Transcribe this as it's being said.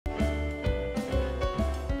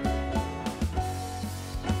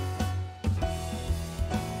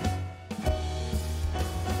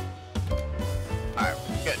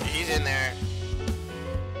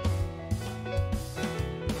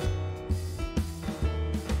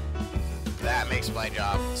makes my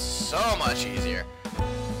job so much easier.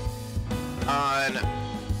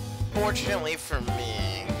 Unfortunately for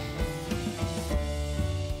me,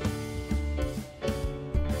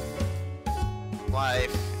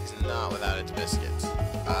 life is not without its biscuits.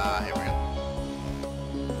 Here we go.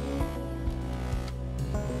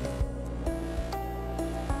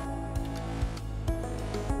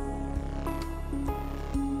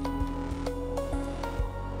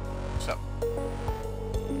 So.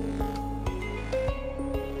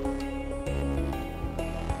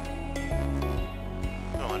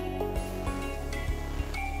 Come on.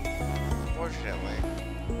 Fortunately.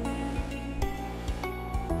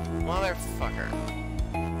 Motherfucker.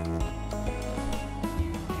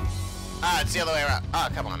 Ah, it's the other way around. Oh,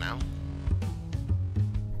 come on now.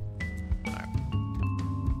 Alright.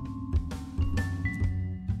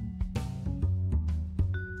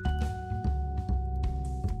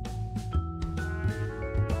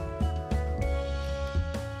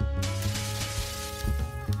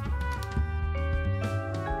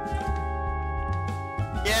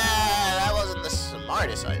 Yeah, that wasn't the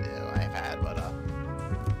smartest idea I've had, but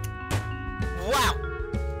wow!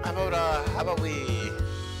 How about we...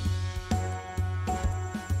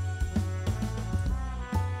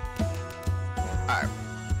 Alright.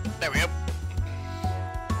 There we go.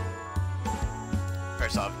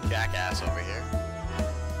 First off, jackass over here.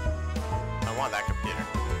 I want that computer.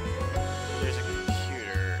 There's a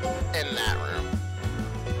computer in that room.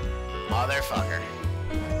 Motherfucker.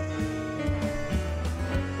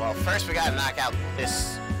 Well, first we gotta knock out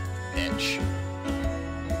this bitch.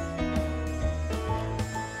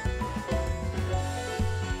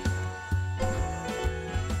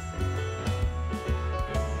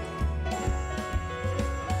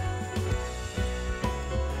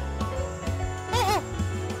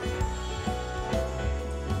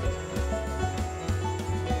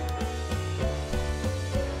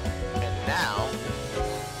 Now,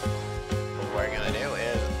 what we're gonna do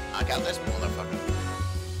is knock out this motherfucker.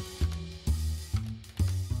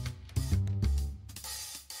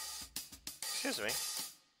 Excuse me.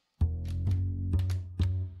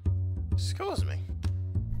 Excuse me.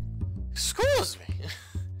 Excuse me.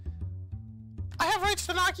 I have rights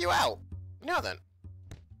to knock you out. Now then.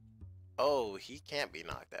 Oh, he can't be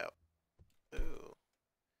knocked out. Ooh.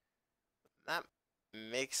 That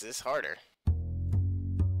makes this harder.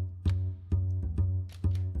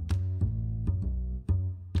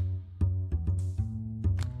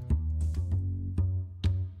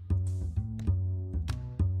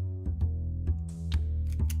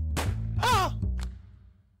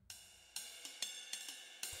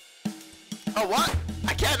 Oh, what?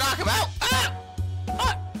 I can't knock him out! Ah!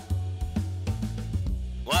 What?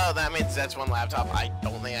 Well, that means that's one laptop I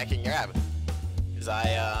don't think I can grab. Because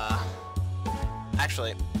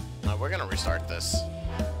actually, we're gonna restart this.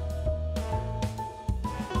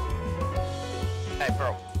 Hey,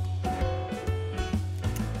 bro.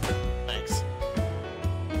 Thanks.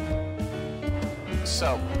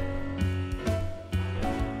 So,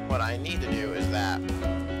 what I need to do is that.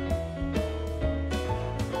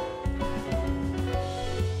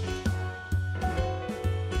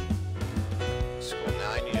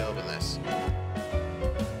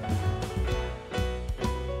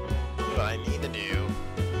 What I need to do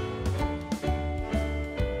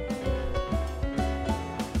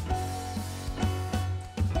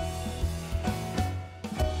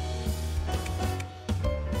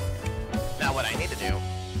now, what I need to do,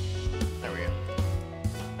 there we go.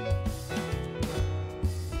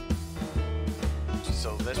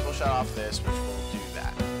 So this will shut off this, which will do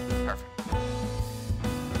that. Perfect.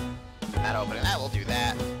 That opening, that will do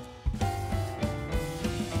that.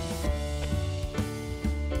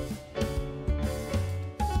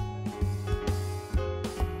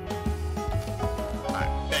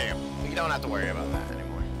 You don't have to worry about that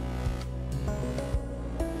anymore.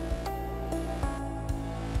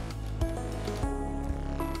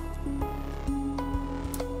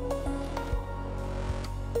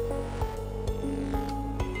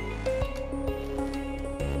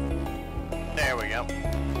 There we go.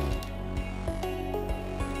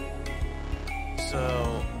 So...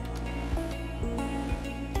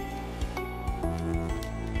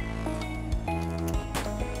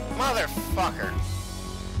 Motherfucker.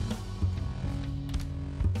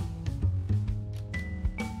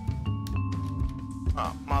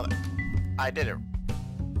 Oh, mother. I did it.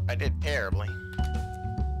 I did terribly.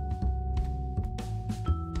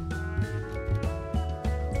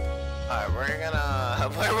 Alright, we're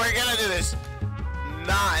gonna do this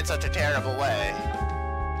not in such a terrible way.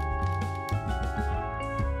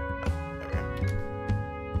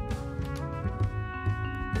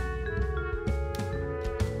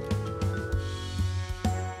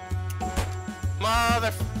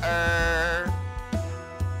 sir.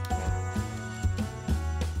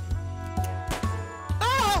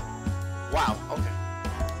 Ah! Wow, okay.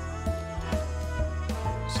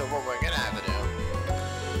 So what we're gonna have to do...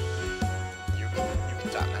 You can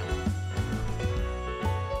stop now.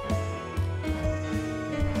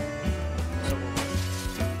 So,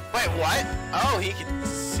 wait, what? Oh, he can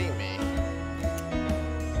see me.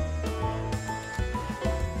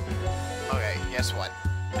 Okay, guess what?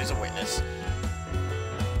 There's a witness.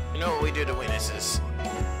 You know what we do to witnesses?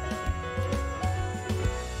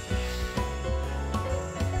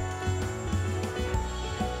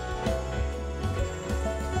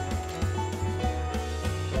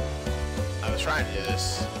 I was trying to do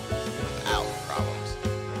this without problems.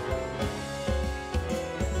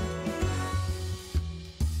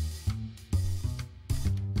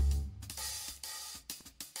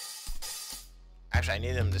 Actually, I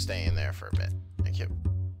need him to stay in there for a bit. Thank you.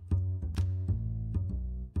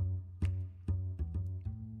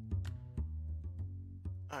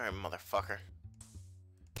 Alright, motherfucker.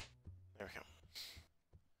 There we go.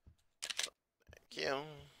 Thank you.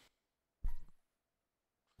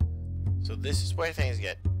 So this is where things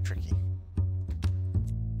get tricky.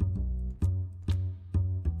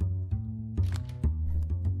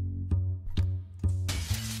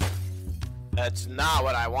 That's not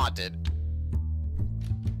what I wanted.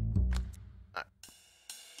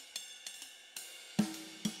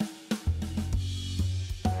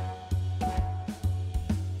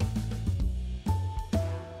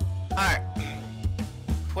 Alright.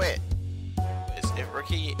 Quit. If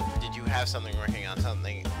Rookie, did you have something working on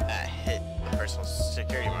something that hit the personal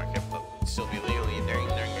security market but would still be legally during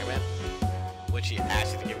the agreement? Would she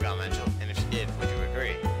ask you to keep it confidential? And if she did, would you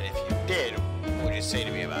agree? And if you did, what would you say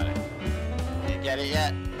to me about it? Did you get it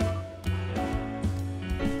yet?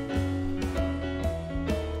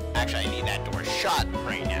 Actually, I need that door shut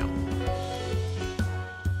right now.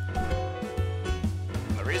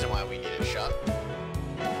 The reason why we need it shut.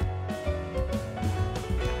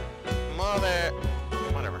 Mother...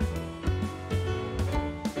 Whatever.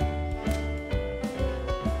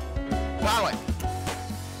 Wow, it.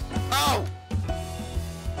 Oh!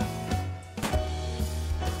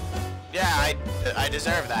 Yeah, I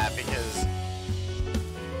deserve that because...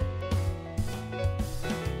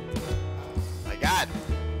 My god.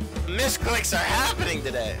 Misclicks are happening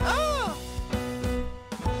today. Oh!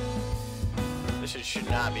 This should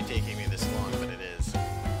not be taking me this long, but it is.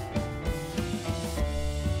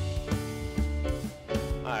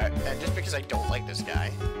 Alright, and just because I don't like this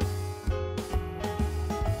guy.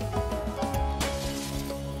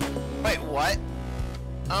 Wait, what?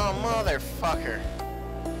 Oh, motherfucker.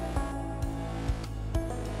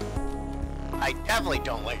 I definitely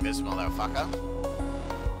don't like this motherfucker.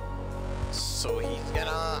 So he's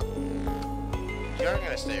gonna... You're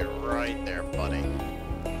gonna stay right there, buddy.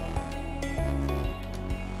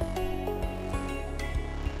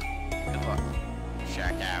 Good luck,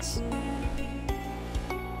 jackass.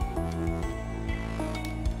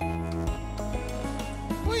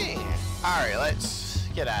 Whee! Alright, let's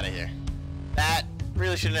get out of here. That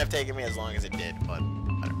really shouldn't have taken me as long as it did, but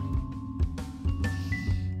whatever.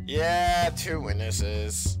 Yeah, 2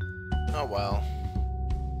 witnesses. Oh well.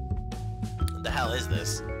 What the hell is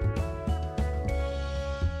this?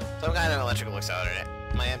 Some kind of electrical accelerator.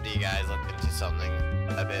 My MD guys looked into something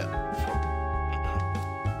a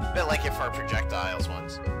bit like it for projectiles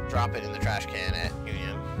once. Drop it in the trash can at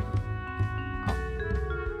Union.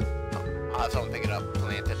 I'll have someone pick it up,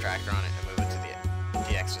 plant the tractor on it, and move it to the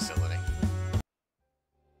DX facility.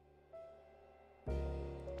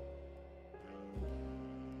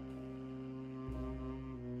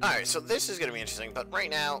 Alright, so this is gonna be interesting, but right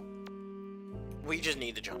now, we just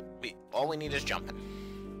need to jump. All we need is jumping.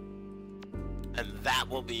 And that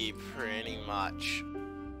will be pretty much...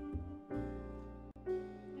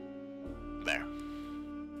 there.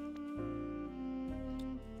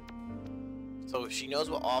 So if she knows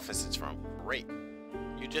what office it's from, great.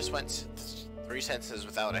 You just went 3 sentences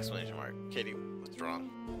without exclamation mark. Katie, what's wrong?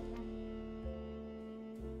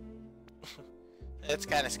 It's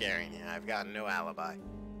kind of scary. Yeah, I've got no alibi.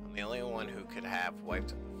 I'm the only one who could have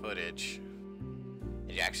wiped footage.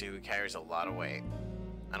 And actually who carries a lot of weight.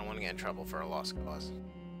 I don't want to get in trouble for a lost cause.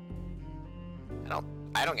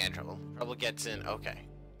 I don't get in trouble. Trouble gets in. Okay.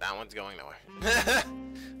 That one's going nowhere.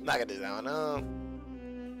 I'm not gonna do that one. Oh.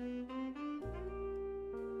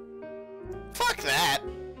 Fuck that.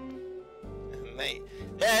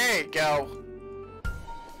 There you go.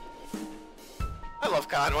 I love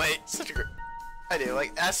Conway. Such a great... I do.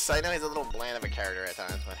 Like, S, I know he's a little bland of a character at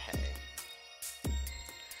times, but hey.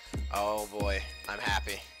 Oh boy. I'm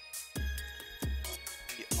happy.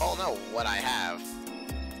 We Oh no, what I have.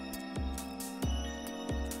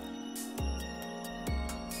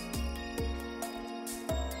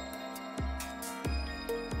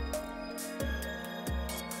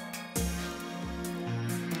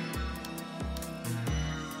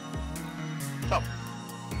 So,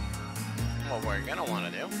 what we're gonna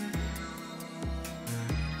want to do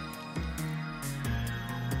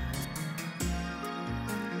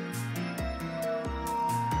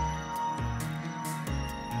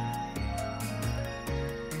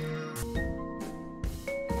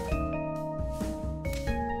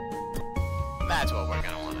that's what we're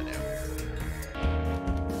gonna want to do.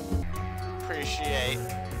 Appreciate.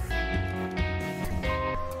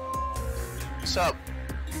 So,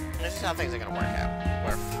 this is how things are gonna work out.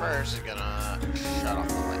 We're first gonna shut off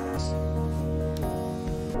the lights.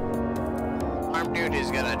 Arm dude is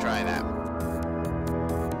gonna try that.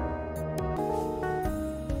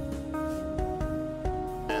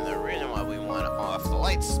 And the reason why we want off the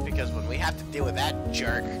lights is because when we have to deal with that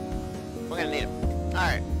jerk, we're gonna need him.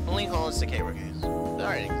 Alright, link holds to K case.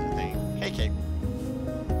 Alright, thing. Hey K.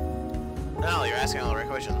 No, you're asking all the right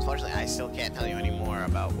questions. Unfortunately, I still can't tell you any more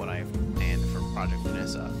about what I've planned for Project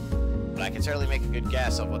Vanessa. But I can certainly make a good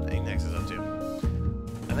guess of what the Index is up to.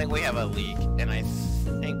 I think we have a leak, and I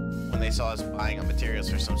think when they saw us buying up materials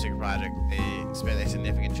for some secret project, they spent a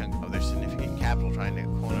significant chunk of their significant capital trying to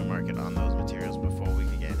corner market on those materials before we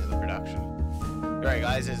could get into the production. Alright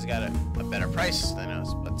guys, he's got a better price than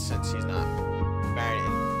us, but since he's not married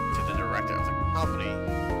to the director of the company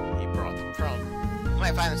he brought them from, he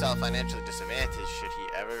might find himself financially disadvantaged should he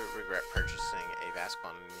ever regret purchasing a vast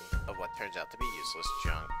quantity of what turns out to be useless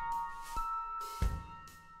junk.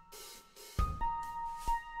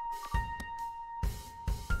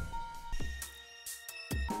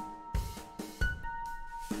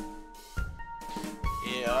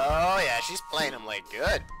 Oh yeah, she's playing him like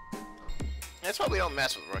good. That's why we don't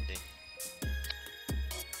mess with Rookie.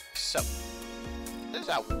 So, this is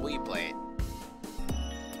how we play it.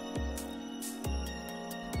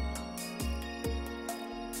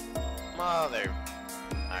 Mother.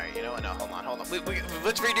 Alright, you know what? No, hold on. Let's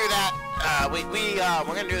redo that.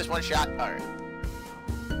 We're gonna do this one shot. Alright.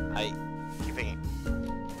 I keep thinking.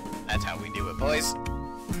 That's how we do it, boys.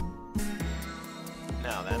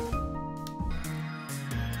 Now then.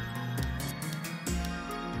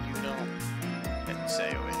 You don't get to say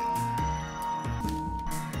over here.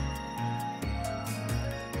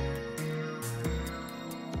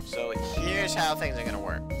 So here's how things are gonna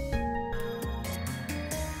work.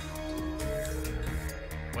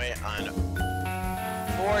 Wait,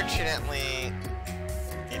 unfortunately,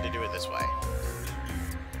 need to do it this way.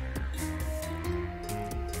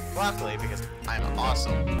 Luckily, because I'm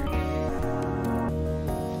awesome.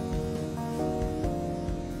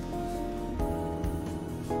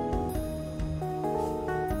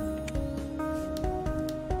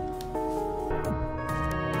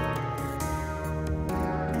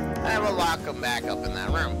 And we'll lock him back up in that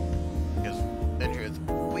room. Because, in truth,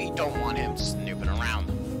 we don't want him snooping around.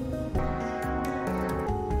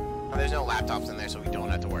 And there's no laptops in there, so we don't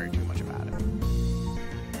have to worry too much about it.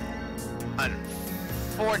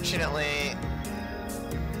 Unfortunately,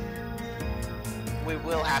 we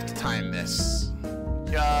will have to time this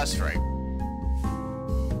just right.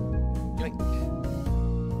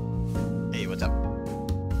 Hey, what's up?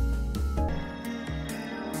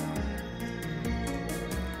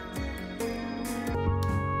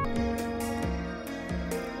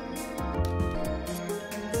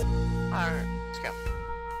 Alright, let's go.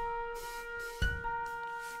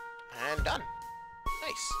 And done.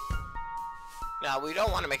 Nice. Now, we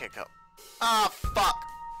don't want to make a coat. Oh, fuck!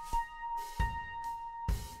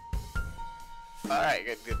 Alright,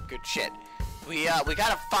 good shit. We got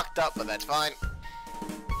it fucked up, but that's fine.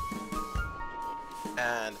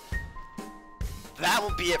 And that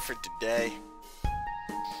will be it for today.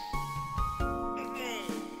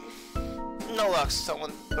 No luck,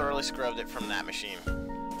 someone thoroughly scrubbed it from that machine.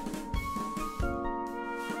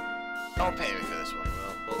 Don't pay me for this one.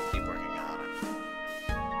 We'll keep working on it.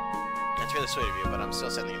 That's really sweet of you, but I'm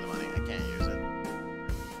still sending you the money. I can't use it.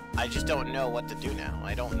 I just don't know what to do now.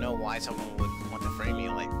 I don't know why someone would want to frame me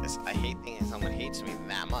like this. I hate thinking someone hates me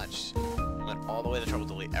that much. I went all the way to trouble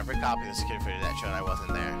to delete every copy of the security footage that showed I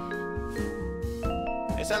wasn't there.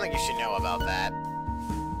 There's something you should know about that.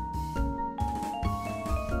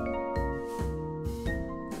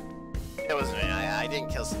 It wasn't me. I didn't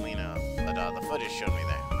kill Selena, but the footage showed me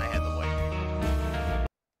there. I had the way.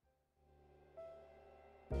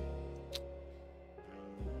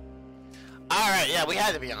 Alright, yeah, we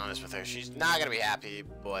had to be honest with her. She's not gonna be happy,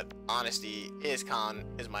 but honesty is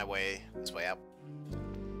my way. This way out.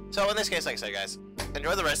 So in this case, like I said, guys,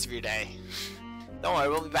 enjoy the rest of your day. Don't worry,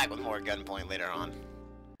 we'll be back with more Gunpoint later on.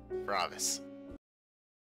 Promise.